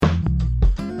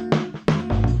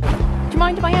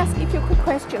mind if I ask you a few quick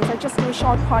questions? I just do a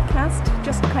short podcast,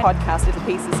 just kind of podcast little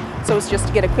pieces. So it's just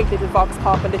to get a quick little vox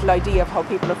pop, a little idea of how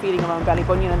people are feeling around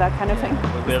Ballybunion and that kind of thing.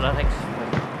 We'll be on next.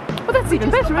 But that's even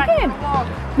better again.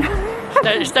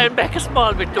 Stand back a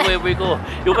small bit the way we go.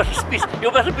 You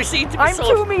better be seen to be I'm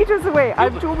 2 meters away.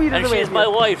 I'm 2 meters and away. she's my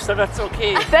wife, so that's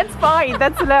okay. That's fine.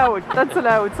 That's allowed. That's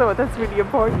allowed. So that's really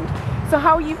important. So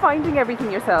how are you finding everything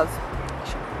yourselves?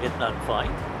 Getting on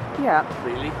fine. Yeah.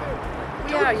 Really.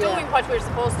 We are doing what we're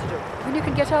supposed to do. When you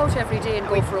can get out every day and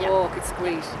go for a walk, it's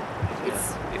great.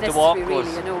 It's If the walk necessary, goes,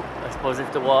 really, you know. I suppose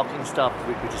if the walking stopped,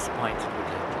 we'd be disappointed with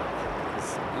it.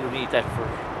 Because you need that for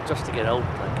just to get out.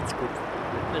 Like it's good,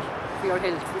 isn't it? For your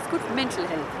health. It's good for mental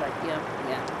health, like, yeah.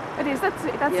 It is.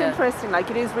 That's interesting.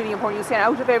 Like it is really important. You say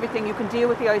out of everything, you can deal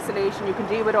with the isolation, you can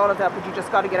deal with all of that, but you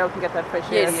just got to get out and get that fresh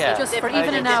air. Yes, Yeah. just for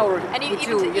even an hour. And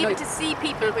even to see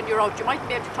people when you're out, you mightn't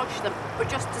be able to touch them, but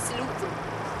just to salute them.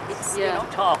 It's, you know.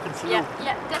 Talk and salute.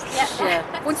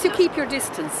 Yeah. Once you keep your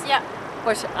distance. Yeah.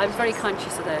 But I'm very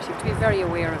conscious of that. You have to be very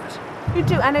aware of it. You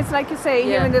do, and it's like you say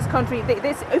here in this country.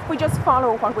 If we just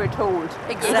follow what we're told,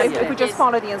 Exactly. if we just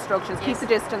follow the instructions, keep the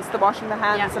distance, the washing the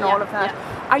hands, and all of that.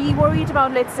 Yeah. Are you worried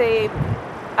about, let's say,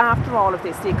 after all of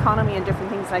this, the economy and different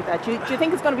things like that? Do you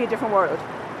think it's going to be a different world?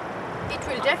 It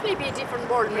will definitely be a different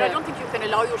world, but I don't think you can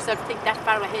allow yourself to think that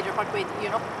far ahead or what way. You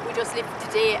know, we just live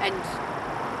today and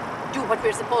do what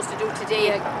we're supposed to do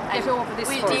today, and get over this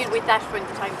we'll first. deal with that when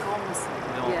the time comes.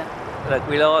 You know, like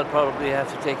we'll all probably have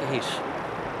to take a hit.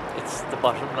 It's the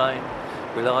bottom line.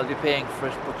 We'll all be paying for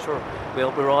it, but sure,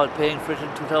 we're all paying for it in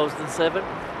 2007.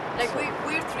 Like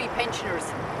we're 3 pensioners,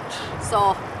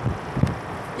 so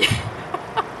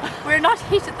we're not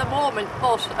hit at the moment,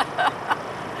 but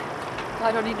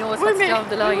God only knows what's down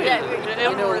the line.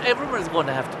 Everyone's going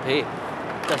to have to pay.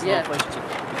 That's no question.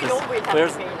 We'll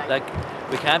have to pay, like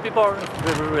we can't be borrowing from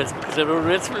everyone else because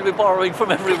everyone else will be borrowing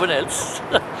from everyone else.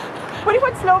 But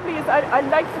what's lovely is I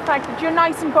like the fact that you're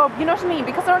nice and bob, you know what I mean?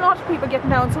 Because there are a lot of people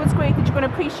getting down, so it's great that you're going to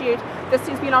appreciate. There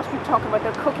seems to be a lot of people talking about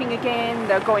they're cooking again,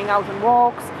 they're going out on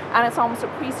walks, and it's almost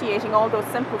appreciating all those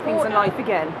simple things in life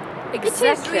again. Exactly.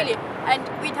 It is really, and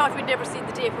we thought we'd never see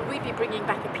the day when we'd be bringing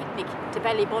back a picnic to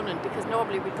Ballybunion, because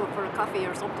normally we'd go for a coffee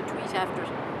or something to eat after it.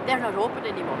 They're not open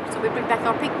anymore, so we bring back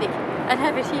our picnic and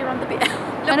have it here on the beach.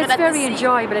 And it's very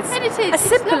enjoyable. It's a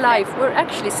simple life. We're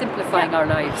actually simplifying our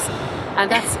lives. And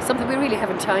that's something we really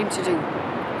haven't time to do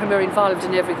when we're involved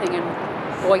in everything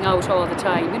and going out all the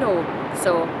time, you know.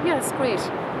 So, yeah, it's great.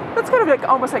 That's kind of like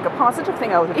almost like a positive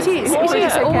thing out of it. It is.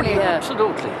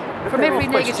 Absolutely. From every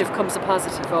negative comes a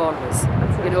positive always.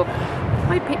 You know,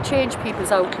 might change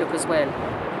people's outlook as well.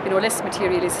 You know, less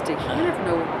materialistic. You never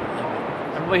know.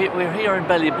 And we're here in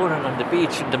Ballybunion on the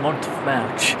beach in the month of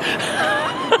March.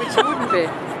 Which wouldn't be.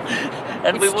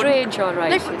 And it's strange, all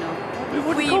right, like, you know.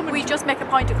 We just make a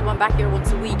point of coming back here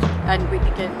once a week, and we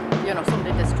can get, you know,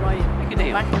 something that's dry. We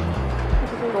can back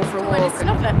and go for a walk. It's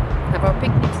lovely. Have our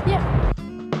picnics. Yeah.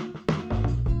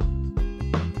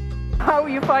 How are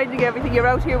you finding everything? You're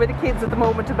out here with the kids at the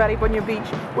moment at Ballybunion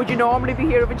Beach. Would you normally be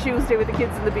here of a Tuesday with the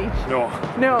kids on the beach? No.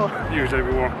 No. Usually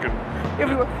we working.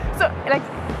 So, like,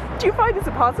 do you find it's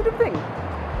a positive thing?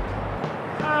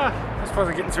 I suppose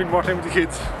I'm getting to spend more time with the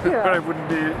kids. Yeah. But I wouldn't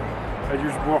be. I'd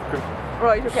usually working.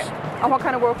 Right, okay. And what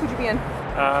kind of work would you be in?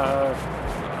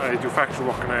 I do factory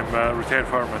work and I'm a retail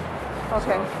fireman.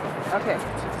 Okay. So Okay.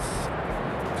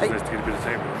 It's nice to get a bit of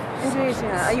time. It is,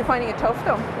 yeah. Are you finding it tough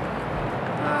though?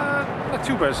 Not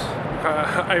too bad.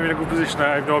 I'm in a good position.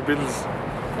 I have no bills.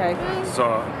 Okay. So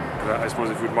I suppose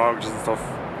if with mortgages and stuff,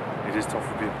 it is tough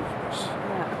for people.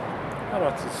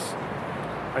 But,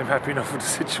 I'm happy enough with the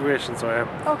situation, so I am.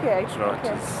 Okay.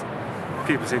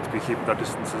 People seem to be keeping their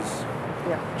distances.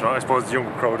 Yeah. I suppose the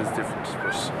younger crowd is different,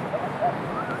 but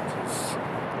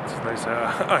it's nice.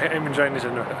 I'm enjoying it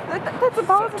anyway. That's a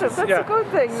positive. That's a good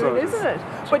thing, so isn't it?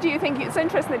 But do you think it's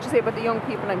interesting that you say about the young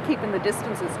people and keeping the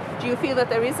distances? Do you feel that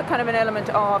there is a kind of an element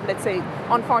of, let's say,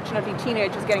 unfortunately,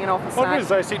 teenagers getting an awful snack? Well, it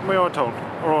is. I see it in my own town,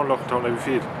 our own local town, I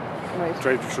feel. Right.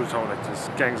 Drive through town, like there's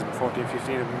gangs of 14,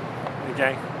 15 in a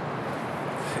gang.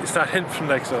 It's not anything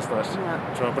like so, it's not.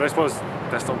 Yeah. But I suppose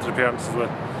that's down to the parents as well.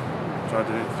 Trying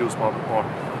to do a small bit more.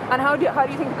 And how do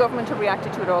you think the government have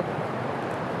reacted to it all?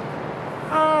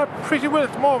 Pretty well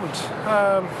at the moment.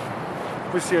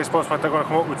 We'll see, I suppose, what they're going to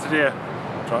come up with today.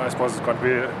 I suppose it's going to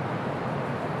be.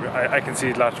 I can see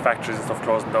a lot of factories and stuff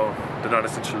closing down, the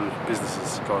non-essential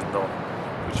businesses closing down,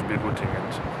 which would be a good thing.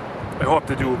 And I hope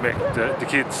they do make the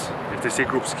kids, if they see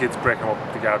groups of kids breaking up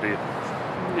the Gardaí,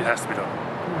 it has to be done.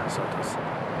 So it does.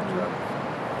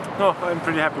 No, I'm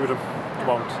pretty happy with them.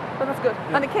 moment. Well, that's good.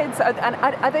 And the kids,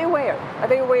 are they aware? Are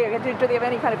they aware? Do they have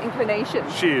any kind of inclination?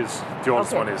 She is. The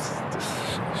oldest one is.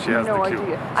 She has no the clue.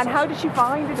 idea. And how did she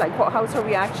find it? Like, how's her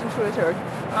reaction to it? Or?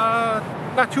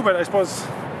 Not too bad, I suppose.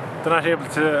 They're not able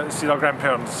to see their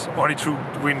grandparents only through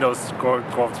the windows, go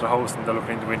up to the house and they're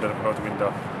looking in the window, looking out the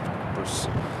window.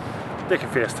 But they can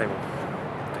FaceTime,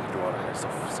 they can do all that kind of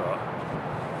stuff.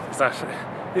 So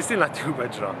it's still not too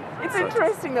bad, you know. It's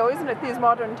interesting though, isn't it? These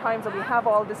modern times that we have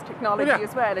all this technology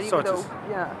as well. And so even though,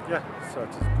 so it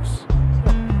is.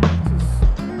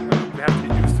 We have to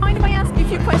get used to it. Mind if I ask you a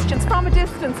few questions from a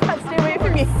distance? Stay away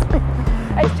from me.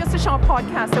 It's just a short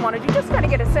podcast I wanted you just kind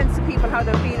of get a sense of people, how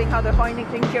they're feeling, how they're finding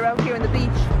things. You're out here on the beach.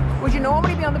 Would you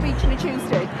normally be on the beach on a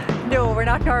Tuesday? No, we're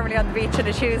not normally on the beach on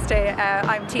a Tuesday.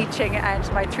 I'm teaching and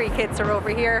my 3 kids are over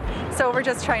here. So we're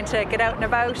just trying to get out and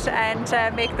about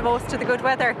and make the most of the good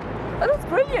weather. Oh, that's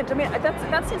brilliant. I mean,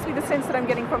 that seems to be the sense that I'm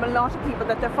getting from a lot of people,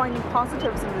 that they're finding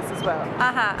positives in this as well.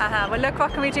 Well, look,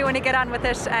 what can we do when you get on with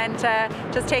it and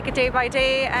just take it day by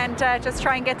day and just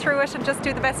try and get through it and just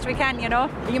do the best we can, you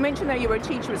know? You mentioned that you were a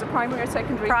teacher. Was it primary or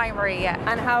secondary? Primary, yeah.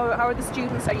 And how are the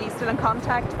students? Are you still in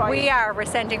contact? We are. We're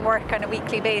sending work on a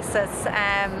weekly basis,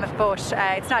 but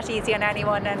it's not easy on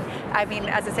anyone. And I mean,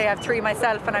 as I say, I have 3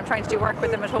 myself and I'm trying to do work with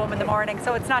them at home in the morning.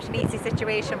 So it's not an easy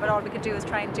situation, but all we can do is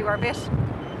try and do our bit.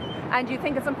 And do you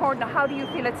think it's important? How do you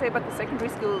feel, let's say, about the secondary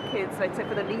school kids, let's say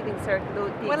for the leaving cert, the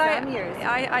exam years?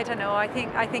 I don't know. I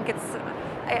think it's.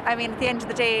 I mean, at the end of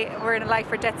the day, we're in a life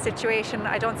or death situation.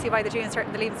 I don't see why the junior cert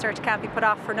and the leaving cert can't be put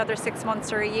off for another 6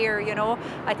 months or a year. You know,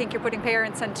 I think you're putting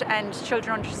parents and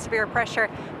children under severe pressure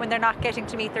when they're not getting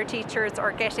to meet their teachers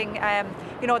or getting,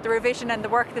 the revision and the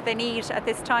work that they need at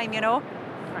this time. You know.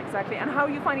 Exactly. And how are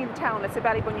you finding the town? Let's say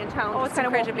Ballybunion town. Oh, it's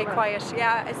incredibly quiet.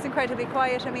 Yeah, it's incredibly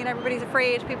quiet. I mean, everybody's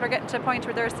afraid. People are getting to a point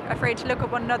where they're afraid to look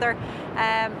at one another.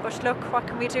 But look, what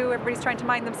can we do? Everybody's trying to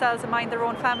mind themselves and mind their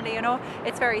own family, you know.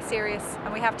 It's very serious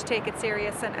and we have to take it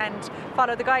serious and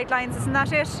follow the guidelines. Isn't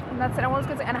that it? And that's it. I was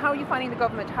going to say, and how are you finding the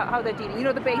government, how they're dealing? You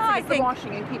know, the basics, the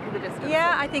washing and keeping the distance.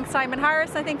 Yeah, I think Simon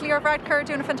Harris, I think Leo Varadkar are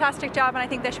doing a fantastic job and I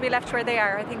think they should be left where they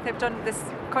are. I think they've done this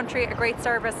country a great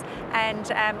service and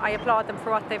I applaud them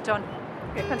for what they've done.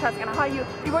 Okay, fantastic. And how are you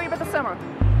worried about the summer?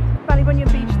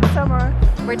 Ballybunion Beach, the summer.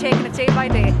 We're taking it day by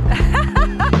day.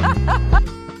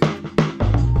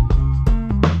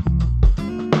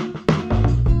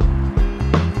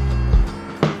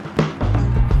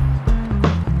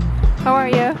 How are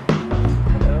you?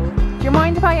 Hello. Do you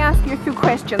mind if I ask you a few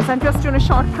questions? I'm just doing a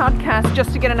short podcast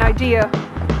just to get an idea,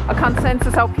 a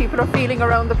consensus how people are feeling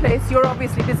around the place. You're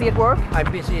obviously busy at work.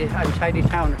 I'm busy. I'm Tidy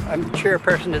Town. I'm the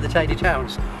chairperson of the Tidy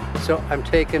Towns. So I'm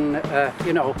taking,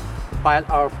 while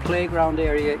our playground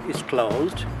area is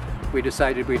closed, we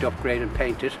decided we'd upgrade and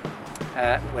paint it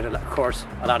with, of course,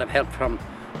 a lot of help from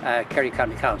Kerry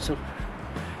County Council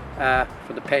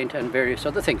for the paint and various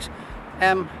other things.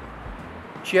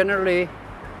 Generally,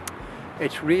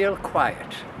 it's real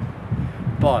quiet,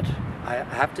 but I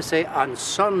have to say on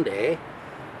Sunday,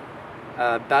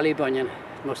 Ballybunion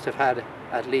must have had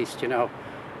at least,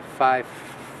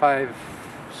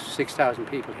 6,000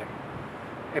 people here.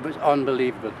 It was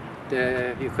unbelievable.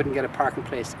 You couldn't get a parking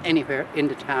place anywhere in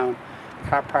the town.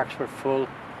 Car parks were full,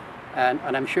 and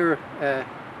I'm sure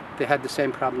they had the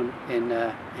same problem in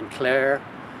Clare,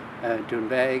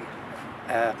 Doonbeg,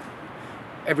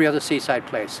 every other seaside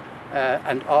place,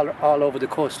 and all over the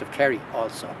coast of Kerry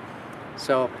also.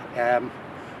 So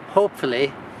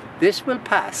hopefully this will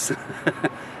pass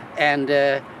and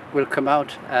will come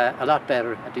out a lot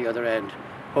better at the other end.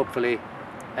 Hopefully,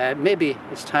 maybe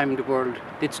it's time the world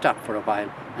did stop for a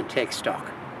while and take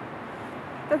stock.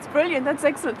 That's brilliant. That's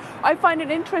excellent. I find it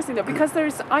interesting though because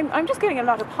I'm just getting a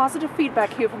lot of positive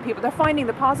feedback here from people. They're finding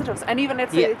the positives, and even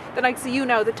let's say the likes of you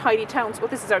now, the Tidy Towns. Well,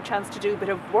 this is our chance to do a bit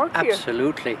of work here.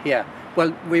 Absolutely, yeah.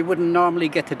 Well, we wouldn't normally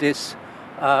get to this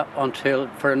until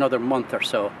for another month or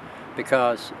so,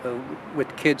 because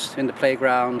with kids in the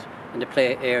playground, in the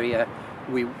play area,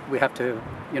 we have to,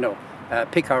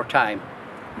 pick our time,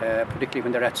 particularly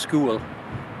when they're at school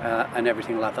and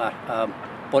everything like that.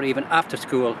 But even after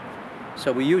school,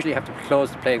 so we usually have to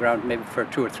close the playground maybe for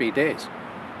 2 or 3 days.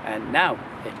 And now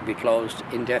it will be closed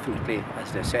indefinitely,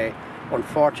 as they say,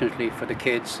 unfortunately for the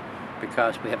kids,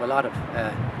 because we have a lot of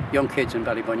young kids in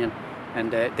Ballybunion and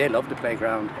they love the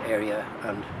playground area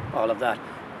and all of that.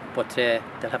 But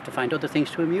they'll have to find other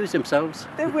things to amuse themselves.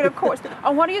 They will, of course.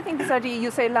 And what do you think this idea, you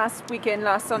say last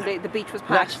Sunday, the beach was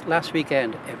packed? Last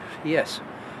weekend, yes.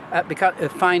 Because a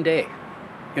fine day,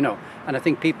 and I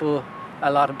think a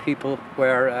lot of people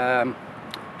were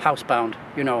housebound,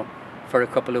 for a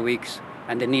couple of weeks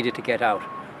and they needed to get out.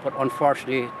 but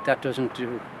unfortunately that doesn't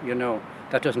do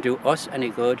us any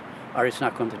good, or it's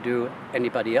not going to do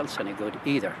anybody else any good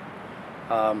either.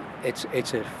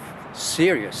 It's a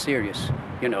serious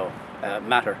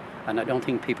matter, and I don't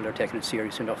think people are taking it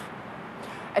serious enough.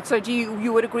 And so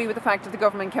you would agree with the fact that the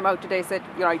government came out today and said,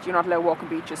 you're not allowed to walk on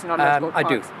beaches, you're not allowed to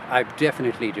go to parks? I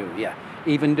definitely do, yeah.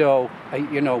 Even though,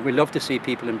 we love to see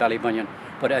people in Ballybunion,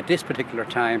 but at this particular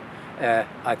time,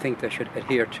 I think they should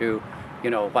adhere to,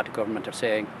 what the government are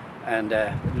saying, and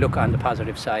look on the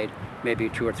positive side, maybe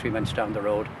 2 or 3 months down the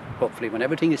road. Hopefully, when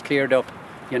everything is cleared up,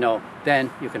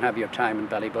 then you can have your time in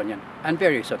Ballybunion and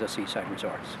various other seaside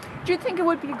resorts. Do you think it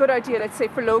would be a good idea, let's say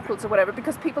for locals or whatever,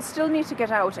 because people still need to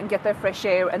get out and get their fresh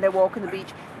air and they walk on the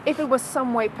beach, if it was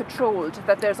some way patrolled,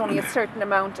 that there's only a certain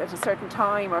amount at a certain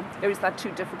time, or is that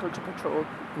too difficult to patrol?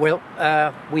 Well,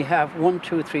 we have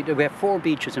 4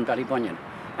 beaches in Ballybunion,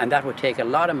 and that would take a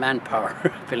lot of manpower,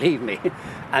 believe me.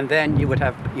 And then you would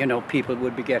have, people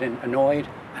would be getting annoyed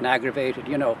and aggravated,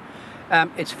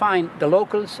 It's fine. The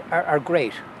locals are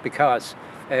great because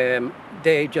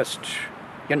they just,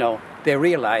 they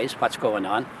realise what's going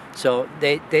on. So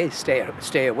they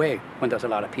stay away when there's a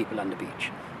lot of people on the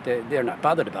beach. They're not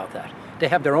bothered about that. They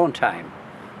have their own time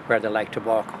where they like to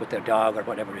walk with their dog or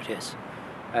whatever it is.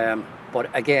 But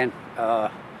again,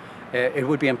 it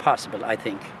would be impossible, I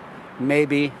think.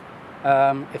 Maybe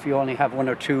if you only have 1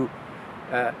 or 2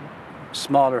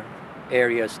 smaller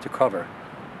areas to cover,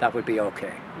 that would be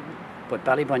okay. But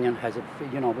Ballybunion has,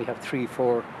 we have 3,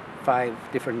 4, 5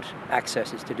 different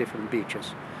accesses to different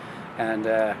beaches, and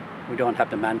we don't have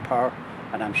the manpower.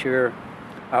 And I'm sure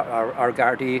our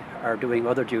Gardaí are doing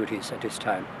other duties at this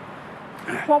time.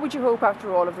 What would you hope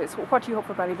after all of this? What do you hope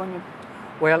for Ballybunion?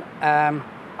 Well,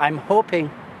 I'm hoping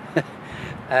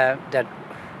that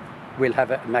we'll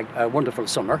have a wonderful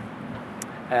summer.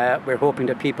 We're hoping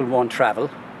that people won't travel,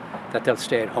 that they'll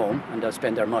stay at home and they'll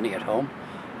spend their money at home.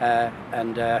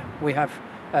 And we have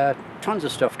tons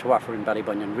of stuff to offer in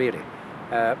Ballybunion, really.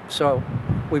 So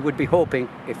we would be hoping,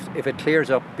 if it clears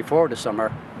up before the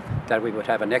summer, that we would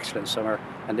have an excellent summer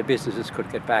and the businesses could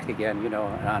get back again,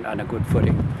 on a good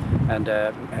footing, and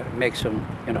make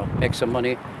some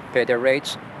money, pay their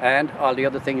rates, and all the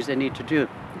other things they need to do.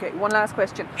 Okay, one last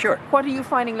question. Sure. What are you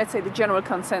finding, let's say, the general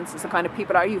consensus of kind of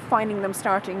people? Are you finding them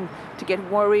starting to get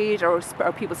worried, or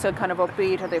are people still kind of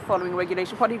upbeat? Are they following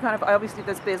regulation? What do you obviously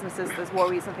there's businesses, there's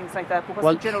worries and things like that, but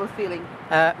what's the general feeling?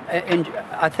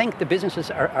 I think the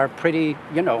businesses are pretty,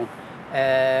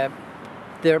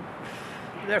 they're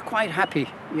quite happy,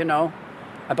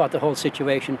 about the whole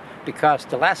situation, because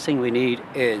the last thing we need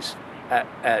is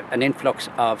an influx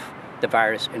of the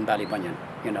virus in Ballybunion,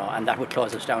 and that would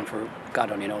close us down for God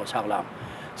only knows how long.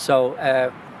 So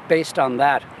based on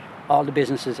that, all the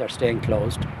businesses are staying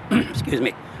closed, excuse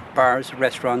me, bars,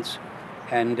 restaurants,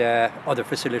 and other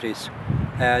facilities.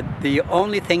 The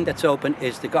only thing that's open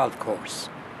is the golf course.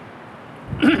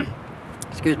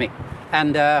 Excuse me.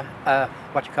 And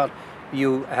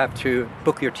you have to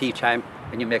book your tea time,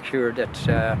 and you make sure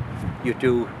that you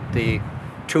do the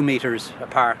 2 meters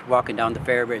apart, walking down the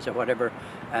fairways or whatever.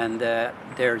 And there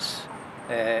are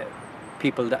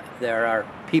people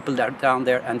that are down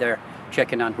there, and they're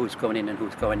checking on who's going in and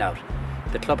who's going out.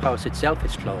 The clubhouse itself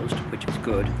is closed, which is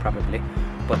good, probably,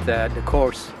 but the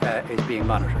course is being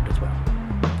monitored as well.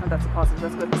 And that's a positive.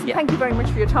 That's good. Yeah. Thank you very much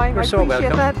for your time. You're I so appreciate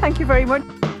welcome. that. Thank you very much.